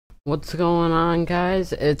What's going on,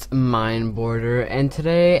 guys? It's MineBorder, and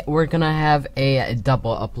today we're gonna have a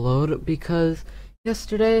double upload because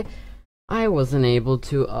yesterday I wasn't able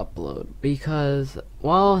to upload because,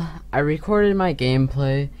 well, I recorded my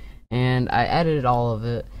gameplay and I edited all of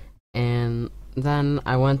it, and then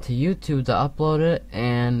I went to YouTube to upload it,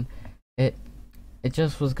 and it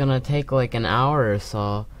just was gonna take like an hour or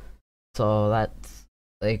so. So that's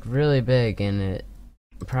like really big, and it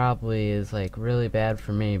probably is like really bad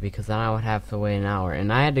for me because then I would have to wait an hour,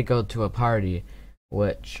 and I had to go to a party,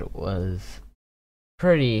 which was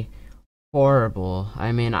pretty horrible.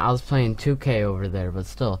 I mean, I was playing 2K over there, but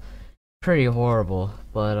still pretty horrible.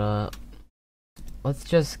 But let's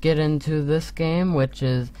just get into this game, which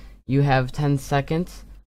is You Have 10 Seconds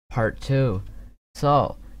Part 2.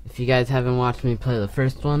 So if you guys haven't watched me play the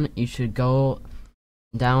first one, you should go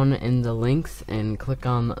down in the links and click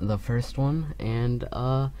on the first one, and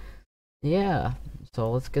yeah,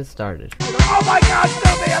 so let's get started. Oh my god,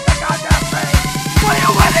 still me at the goddamn thing! What are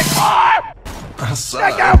you waiting for?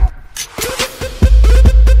 Thank you!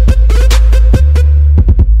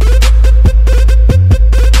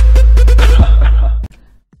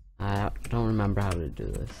 I don't remember how to do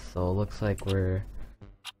this, so it looks like we're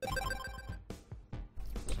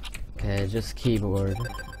okay, just keyboard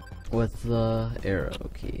with the arrow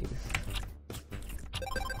keys.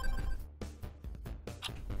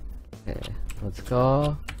 Okay, let's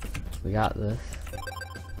go. We got this.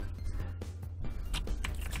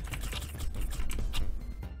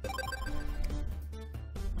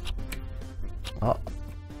 Oh,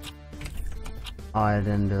 I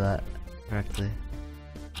didn't do that correctly.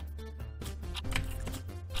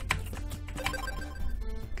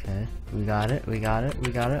 Okay, we got it, we got it, we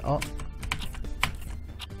got it. Oh.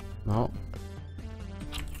 Nope.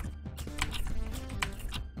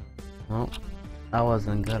 Nope. That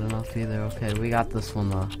wasn't good enough either. Okay, we got this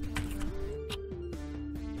one though.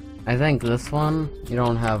 I think this one, you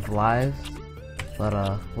don't have lives,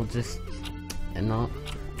 but we'll just, you know.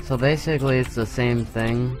 So basically it's the same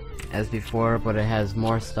thing as before, but it has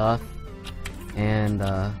more stuff, and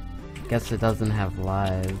guess it doesn't have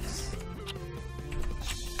lives.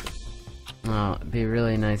 Oh, it'd be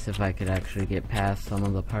really nice if I could actually get past some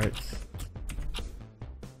of the parts.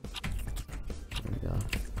 There we go.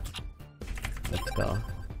 Let's go.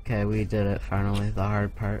 Okay, we did it finally, the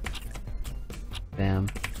hard part. Bam.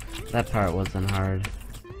 That part wasn't hard.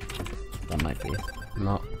 That might be.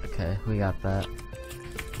 No, okay, we got that.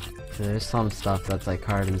 So there's some stuff that's like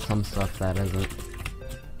hard and some stuff that isn't.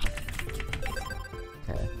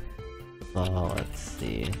 Okay. So let's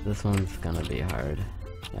see. This one's gonna be hard.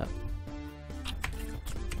 Yep.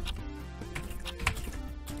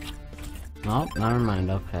 Nope, never mind,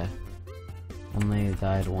 okay. Only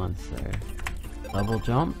died once there. Double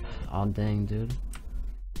jump? Oh dang, dude.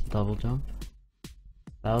 Double jump?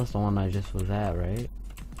 That was the one I just was at, right?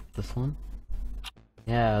 This one?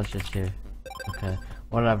 Yeah, I was just here. Okay,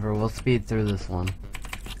 whatever, we'll speed through this one.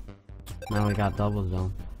 Now we got double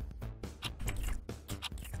jump.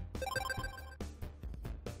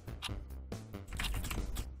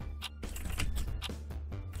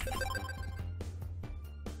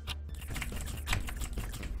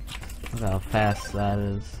 Look how fast that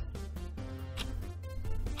is.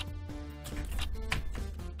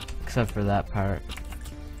 Except for that part.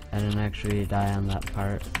 I didn't actually die on that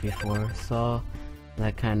part before, so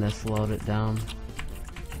that kinda slowed it down.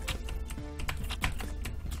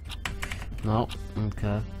 Nope,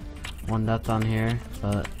 okay. One death on here,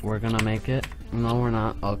 but we're gonna make it. No, we're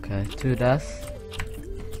not. Okay, 2 deaths.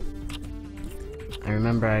 I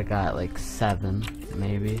remember I got like 7,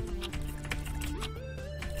 maybe.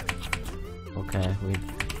 Okay, we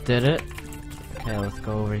did it. Okay, let's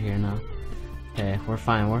go over here now. Okay, we're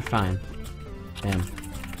fine, we're fine. Bam.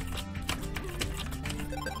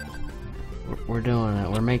 We're doing it,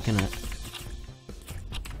 we're making it.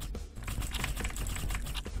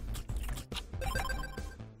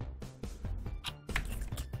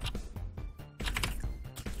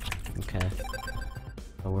 Okay.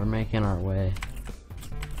 So we're making our way.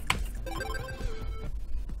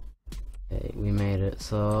 Okay, we made it.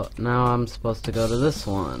 So now I'm supposed to go to this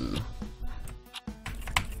one.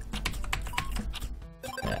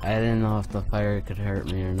 Okay, I didn't know if the fire could hurt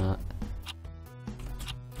me or not.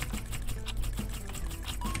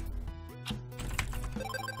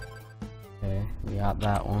 Okay, we got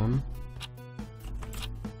that one.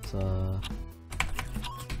 So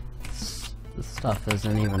this stuff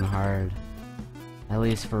isn't even hard. At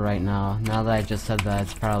least for right now. Now that I just said that,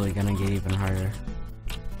 it's probably gonna get even harder.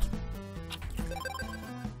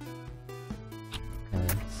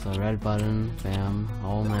 Okay, so red button, bam.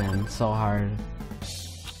 Oh man, so hard.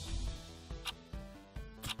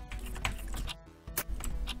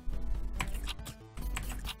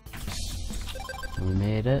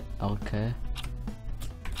 made it? Okay.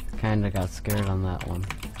 Kinda got scared on that one.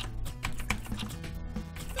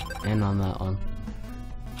 And on that one.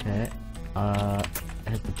 Okay.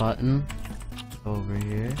 Hit the button. Over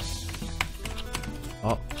here.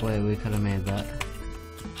 Oh, wait, we could have made that.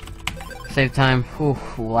 Save time. Whew,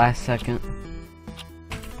 last second.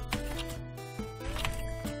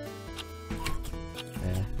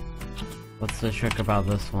 Okay. What's the trick about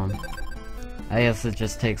this one? I guess it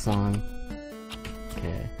just takes long.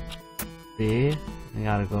 Okay. See? I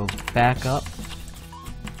gotta go back up.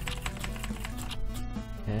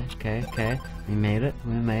 Okay. We made it.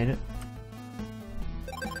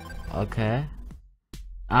 Okay.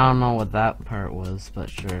 I don't know what that part was, but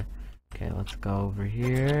sure. Okay, let's go over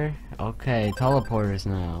here. Okay, teleporters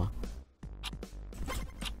now.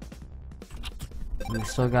 We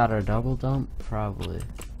still got our double jump? Probably.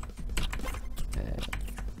 Okay.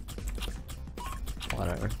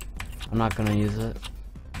 Whatever. I'm not gonna use it.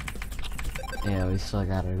 Yeah, we still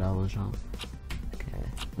got our double jump. Okay,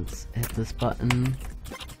 let's hit this button.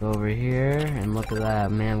 Go over here, and look at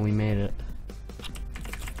that. Man, we made it.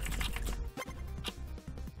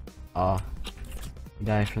 Oh.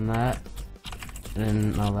 Die from that. I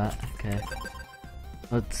didn't know that. Okay.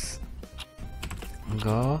 Let's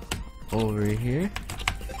go over here.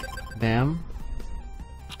 Bam.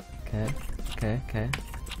 Okay.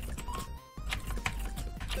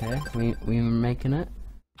 Okay, we were making it.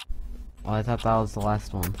 Oh, I thought that was the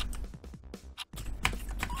last one.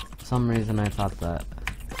 For some reason I thought that.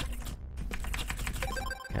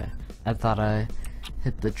 Okay. I thought I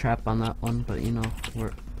hit the trap on that one, but you know,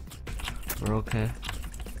 we're okay.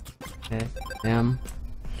 Okay, bam.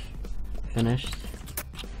 Finished.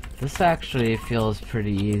 This actually feels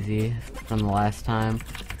pretty easy from the last time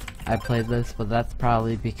I played this, but that's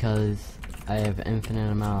probably because I have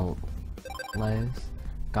infinite amount of lives.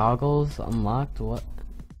 Goggles unlocked? What?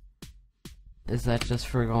 Is that just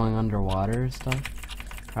for going underwater and stuff?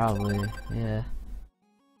 Probably, yeah.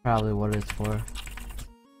 Probably what it's for.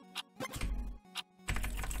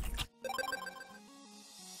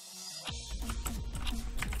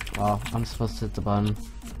 Oh, I'm supposed to hit the button.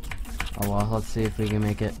 Oh well, let's see if we can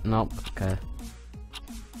make it. Nope, okay.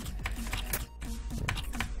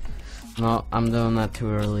 No, I'm doing that too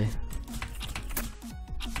early.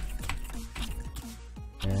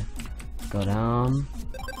 Okay, go down.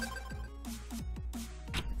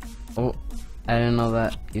 Oh, I didn't know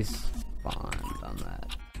that you spawned on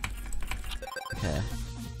that. Okay.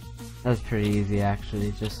 That's pretty easy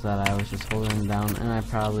actually, just that I was just holding it down and I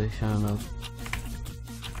probably shouldn't have.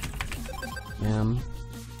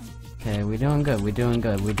 Okay, we doing good.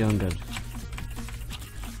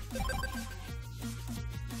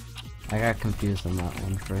 I got confused on that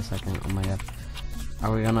one for a second. Oh my god.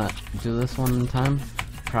 Are we gonna do this one in time?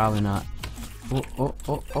 Probably not. Oh,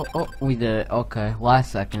 we did it. Okay,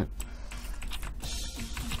 last second.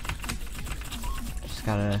 Just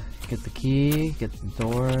gotta get the key, get the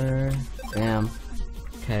door. Bam.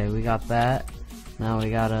 Okay, we got that. Now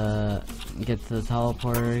we gotta get to the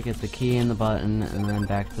teleporter, get the key and the button, and then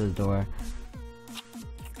back to the door.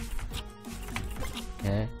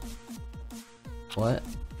 Okay. What?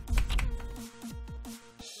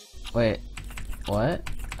 Wait. What?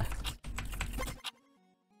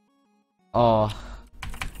 Oh.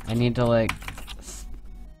 I need to like...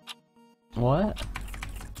 What?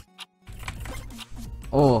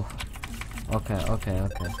 Oh. Okay.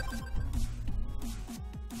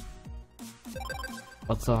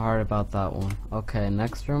 What's so hard about that one? Okay,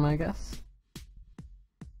 next room I guess?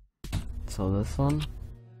 So this one?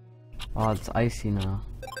 Oh, it's icy now.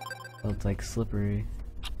 So it's like slippery.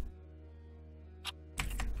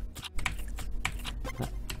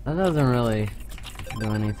 That doesn't really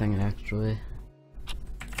do anything actually.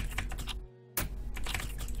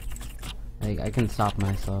 Like, I can stop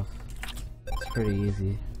myself. It's pretty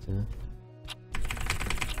easy to...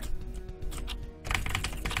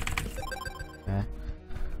 Okay.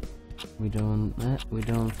 We doing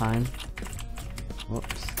fine.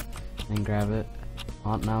 Whoops. And grab it.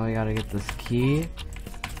 Oh, now we gotta get this key.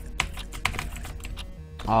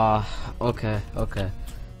 Okay.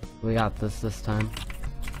 We got this time.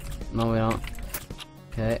 No, we don't.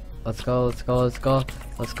 Okay, let's go.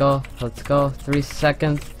 3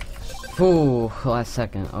 seconds. Ooh, last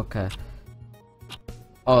second. Okay.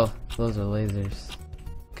 Oh, those are lasers.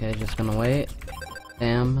 Okay, just gonna wait.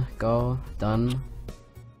 Bam, go, done.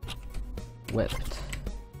 Whipped.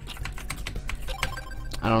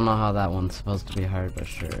 I don't know how that one's supposed to be hard, but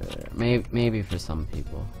sure. Maybe for some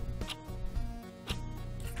people.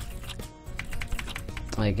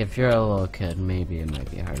 Like, if you're a little kid, maybe it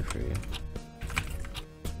might be hard for you.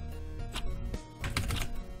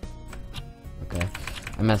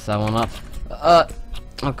 I messed that one up.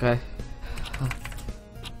 Okay.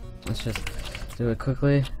 Let's just do it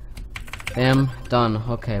quickly. Bam, done.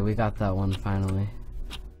 Okay, we got that one finally.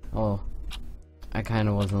 Oh, I kind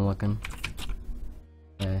of wasn't looking.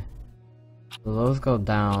 Okay. So those go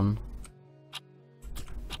down.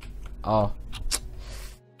 Oh.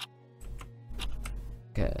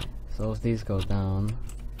 Okay, so if these go down.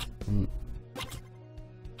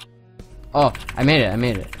 Oh, I made it, I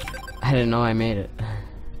made it. I didn't know I made it.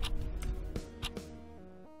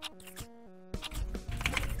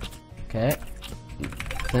 Okay.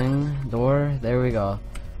 Thing, door, there we go.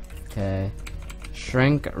 Okay.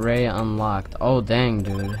 Shrink ray unlocked. Oh, dang,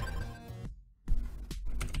 dude.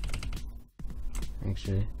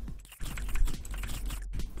 Actually.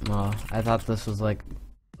 Oh, I thought this was like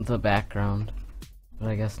the background. But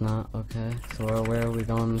I guess not. Okay, so where are we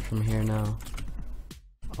going from here now?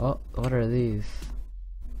 Oh, what are these?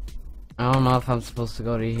 I don't know if I'm supposed to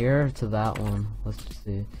go to here or to that one. Let's just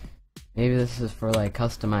see. Maybe this is for like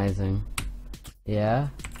customizing. Yeah?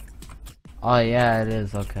 Oh yeah, it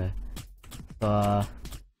is. Okay. So,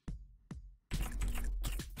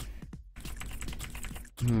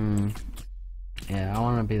 yeah, I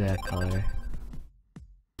want to be that color.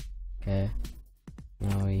 Okay.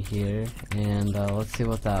 Now we here, and let's see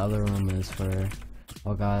what that other room is for.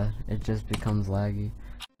 Oh god, it just becomes laggy.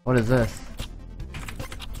 What is this?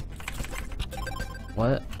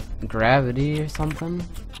 What? Gravity or something?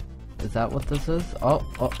 Is that what this is? Oh,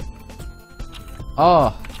 oh.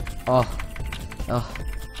 Oh! Oh. Oh.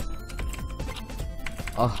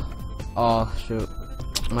 Oh. Oh, shoot.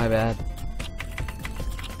 My bad.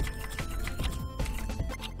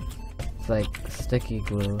 It's like sticky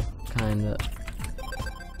glue, kinda.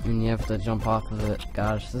 And you have to jump off of it.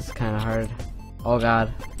 Gosh, this is kinda hard. Oh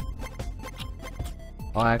god.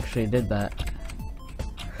 Oh, I actually did that.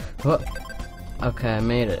 Whoop. Okay, I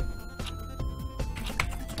made it.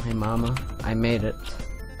 Hey mama, I made it.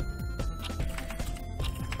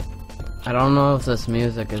 I don't know if this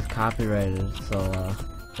music is copyrighted, so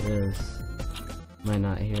it is. Might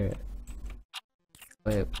not hear it.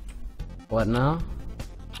 Wait, what now?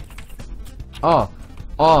 Oh,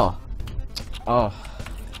 oh, oh.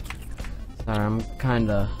 Sorry, I'm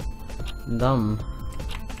kinda dumb.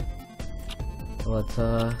 Let's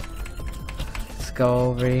go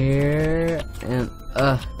over here and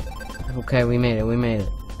okay, we made it, we made it.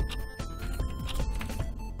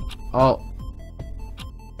 Oh.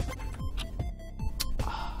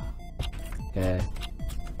 Okay.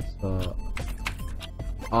 So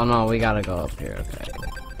oh no, we gotta go up here, okay.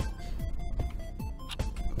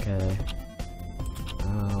 Okay.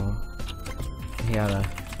 Oh, we gotta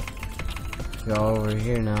go over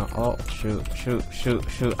here now. Oh shoot, shoot, shoot,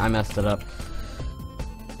 shoot, I messed it up.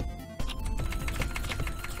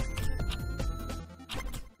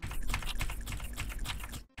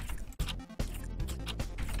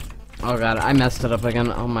 Oh god, I messed it up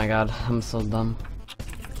again. Oh my god, I'm so dumb.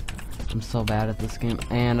 I'm so bad at this game,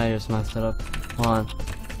 and I just messed it up. Hold on.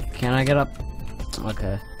 Can I get up?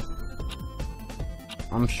 Okay.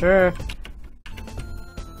 I'm sure.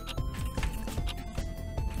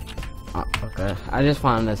 Oh, okay. I just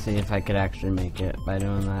wanted to see if I could actually make it by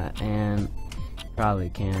doing that, and probably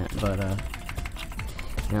can't, but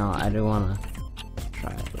you know, I do wanna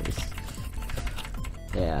try at least.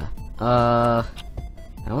 Yeah.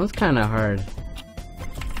 That one's kinda hard.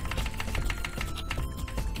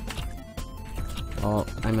 Oh,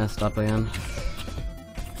 I messed up again.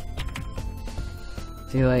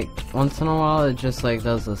 See, like, once in a while it just like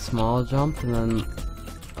does a small jump, and then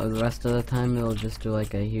the rest of the time it'll just do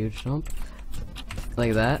like a huge jump.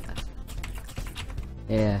 Like that.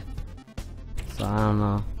 Yeah. So I don't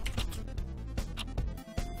know.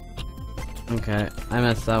 Okay, I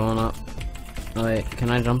messed that one up. Oh, wait,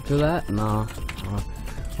 can I jump through that? No. Oh.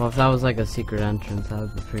 Well, if that was like a secret entrance, that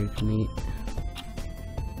would be pretty neat.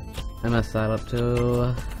 I messed that up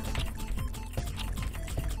too.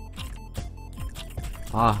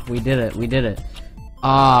 Ah, we did it, we did it.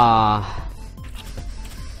 Ah.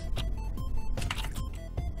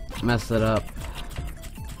 Messed it up.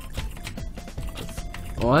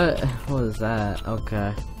 What? What is that?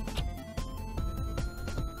 Okay.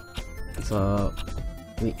 So,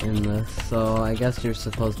 we end this. So, I guess you're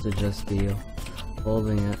supposed to just be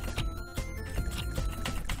holding it.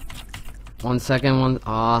 1 second, one.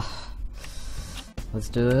 Ah. Let's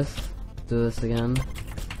do this. Do this again.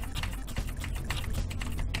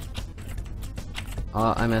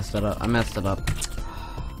 Oh, I messed it up. I messed it up.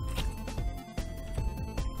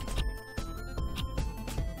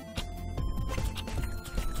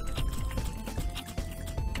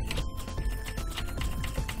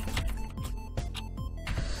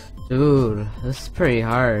 Dude, this is pretty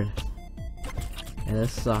hard. Yeah,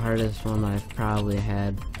 this is the hardest one I've probably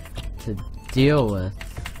had to deal with.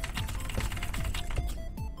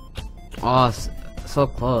 Oh, so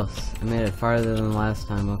close. I made it farther than last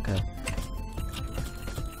time, okay.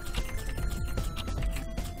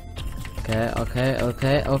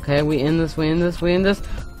 Okay, we in this. Oh,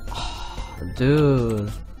 dude.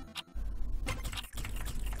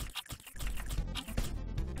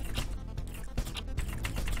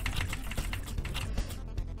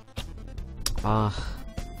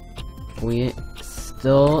 We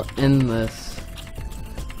still in this.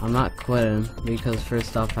 I'm not quitting because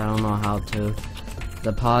first off, I don't know how to.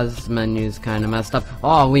 The pause menu's kind of messed up.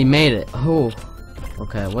 Oh, we made it. Oh.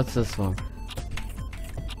 Okay, what's this one?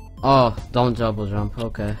 Oh, don't double jump.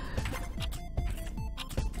 Okay.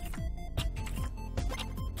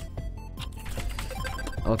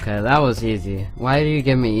 Okay, that was easy. Why do you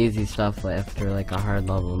give me easy stuff after like a hard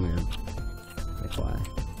level, man? Like why?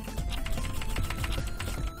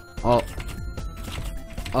 Oh.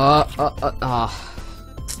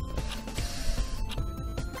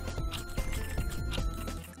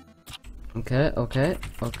 Okay.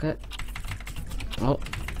 Oh,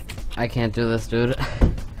 I can't do this, dude.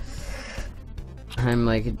 I'm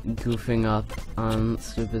like goofing up on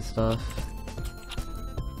stupid stuff.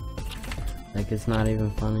 Like it's not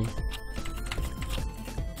even funny.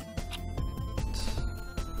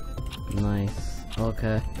 Nice.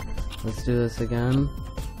 Okay. Let's do this again.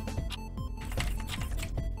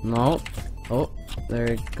 No. Oh, there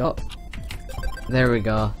we go. There we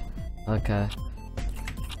go. Okay.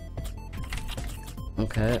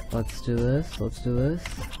 Okay, let's do this. Let's do this.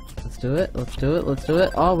 Let's do it. Let's do it. Let's do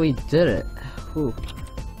it. Oh, we did it. Whew.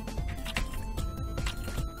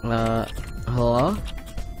 Hello?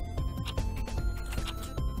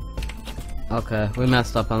 Okay, we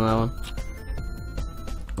messed up on that one.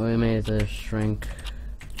 We made the shrink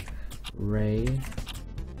ray.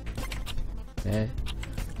 Okay.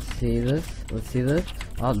 See this? Let's see this.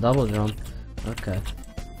 Oh, double jump. Okay.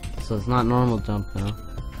 So it's not normal jump now.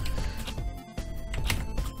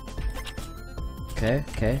 Okay.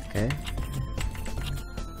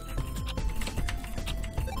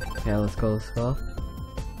 Okay, let's go.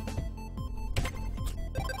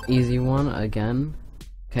 Easy one again.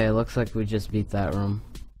 Okay, looks like we just beat that room.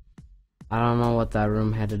 I don't know what that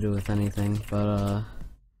room had to do with anything, but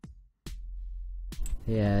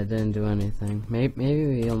yeah, it didn't do anything. Maybe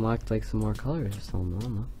we unlocked like some more colors or something, I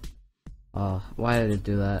don't know. Oh, why did it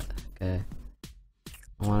do that? Okay.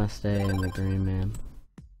 I wanna stay in the green, man.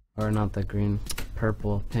 Or not the green.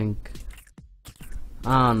 Purple, pink.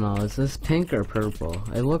 I don't know, is this pink or purple?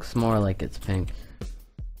 It looks more like it's pink.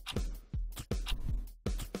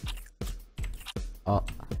 Oh,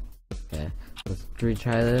 okay. Let's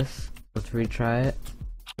retry this. Let's retry it.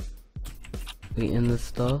 We in this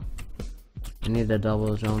still. I need a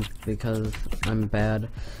double jump because I'm bad.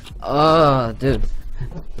 Oh, dude.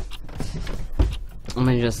 Let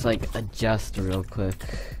me just like adjust real quick.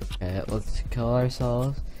 Okay, let's kill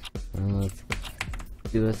ourselves. And let's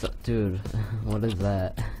do this. Dude, what is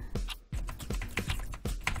that?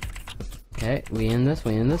 Okay, we in this.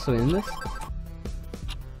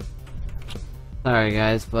 Sorry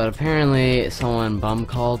guys, but apparently someone bum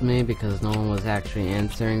called me because no one was actually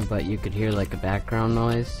answering, but you could hear like a background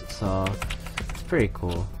noise, so it's pretty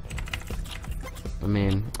cool. I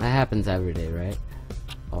mean, that happens every day, right?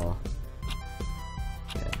 Oh.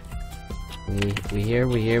 Okay. We here.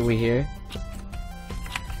 We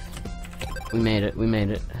made it.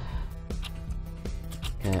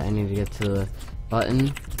 Okay, I need to get to the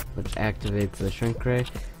button, which activates the shrink ray,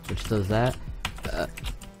 which does that.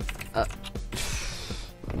 Oh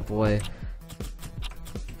boy.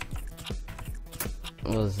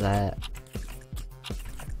 What was that?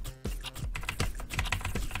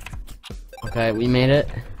 Okay, we made it.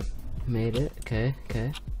 Okay.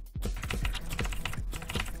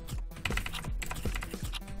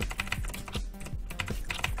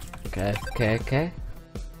 Okay.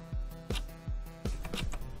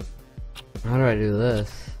 How do I do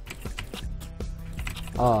this?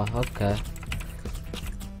 Oh, okay.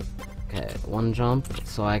 Okay, one jump,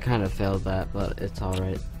 so I kind of failed that, but it's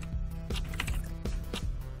alright.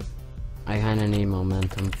 I kind of need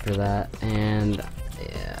momentum for that, and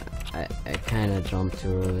yeah, I kind of jumped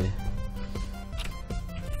too early.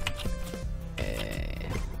 Okay.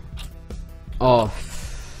 Oh,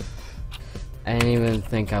 I didn't even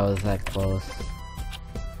think I was that close.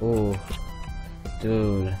 Ooh,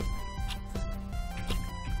 dude.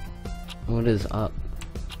 What is up?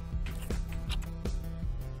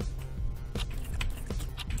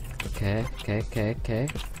 Okay.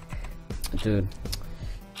 Dude.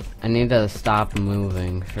 I need to stop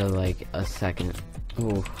moving for like a second.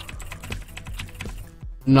 Ooh.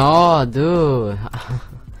 No, dude.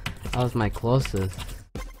 That was my closest.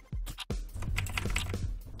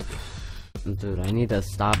 Dude, I need to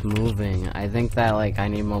stop moving. I think that like I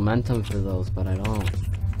need momentum for those, but I don't.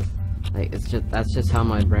 Like it's just that's just how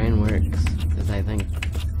my brain works. Cause I think,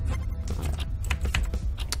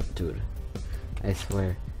 dude, I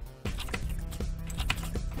swear.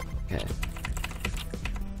 Okay.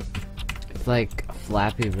 It's like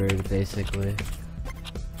Flappy Bird, basically.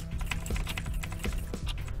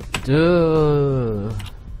 Dude.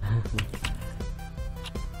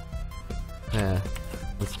 Okay.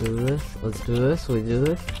 Let's do this. Let's do this. We do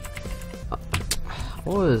this.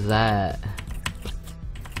 What was that?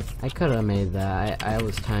 I could have made that. I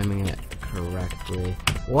was timing it correctly.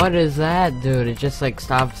 What is that, dude? It just like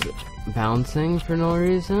stops bouncing for no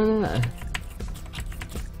reason? Like,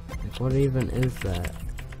 what even is that?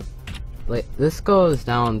 Like, this goes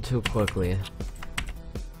down too quickly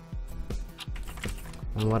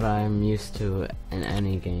than what I'm used to in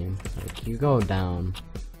any game. Like, you go down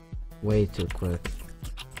way too quick.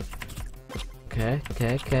 Okay,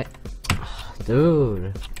 okay, okay.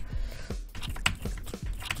 Dude.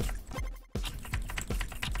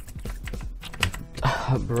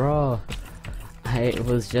 Bro, I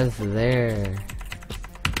was just there.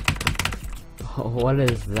 What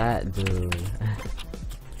is that, dude?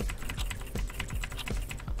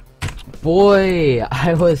 Boy,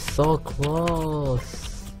 I was so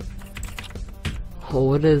close.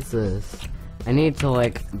 What is this? I need to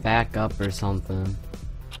like back up or something.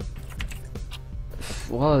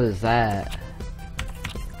 What is that?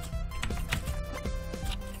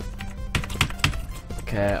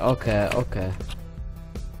 Okay, okay, okay.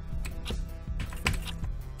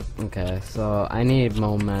 Okay, so I need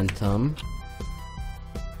momentum.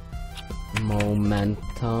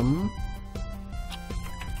 Momentum.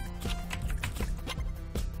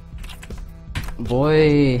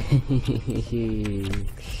 Boy.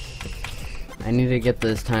 I need to get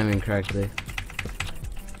this timing correctly.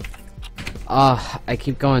 Ah, I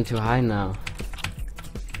keep going too high now.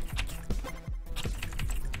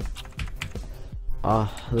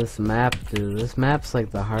 Oh, this map, dude. This map's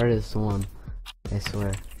like the hardest one. I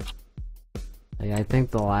swear. Like, I think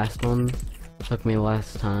the last one took me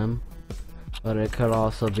less time. But it could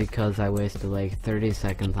also be because I wasted like 30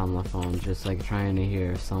 seconds on the phone just like trying to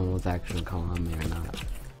hear if someone was actually calling me or not.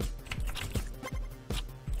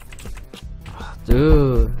 Oh,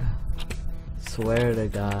 dude. Swear to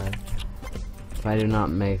God. If I do not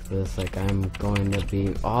make this, like, I'm going to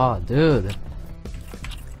be... Oh, dude!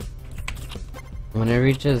 When it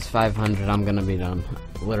reaches 500, I'm gonna be done.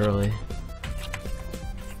 Literally.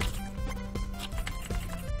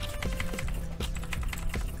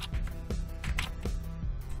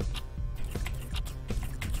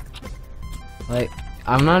 Like,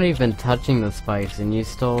 I'm not even touching the spikes, and you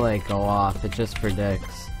still, like, go off. It just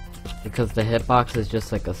predicts. Because the hitbox is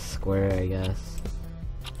just like a square, I guess.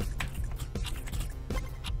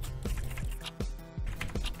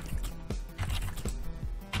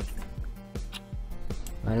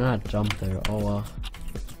 Why not jump there? Oh well.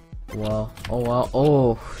 Well, oh well.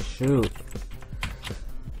 Oh shoot.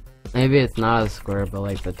 Maybe it's not a square, but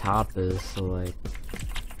like the top is, so like.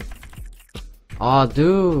 Oh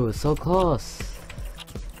dude, so close.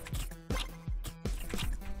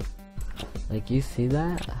 Like, you see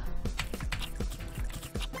that?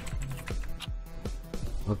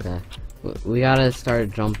 Okay. We gotta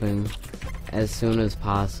start jumping as soon as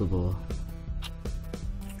possible.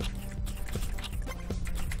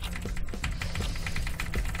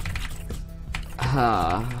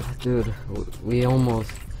 Ah, dude, we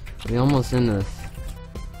almost in this.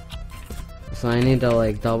 So I need to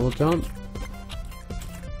like double jump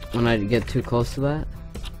when I get too close to that.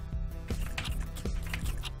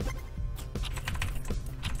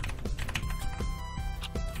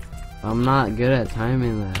 I'm not good at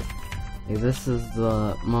timing that. Like, this is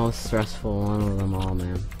the most stressful one of them all,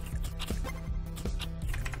 man.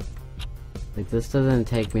 Like, this doesn't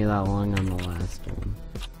take me that long on the last one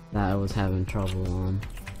that I was having trouble on.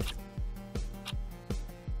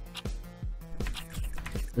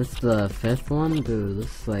 This is the fifth one? Dude,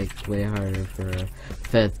 this is like way harder for a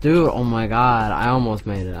fifth. Dude, oh my god, I almost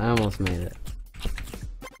made it. I almost made it.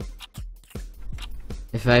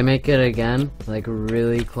 If I make it again, like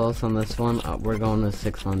really close on this one, we're going to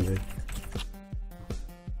 600.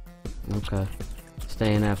 Okay.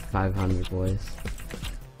 Staying at 500, boys.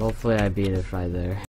 Hopefully I beat it right there.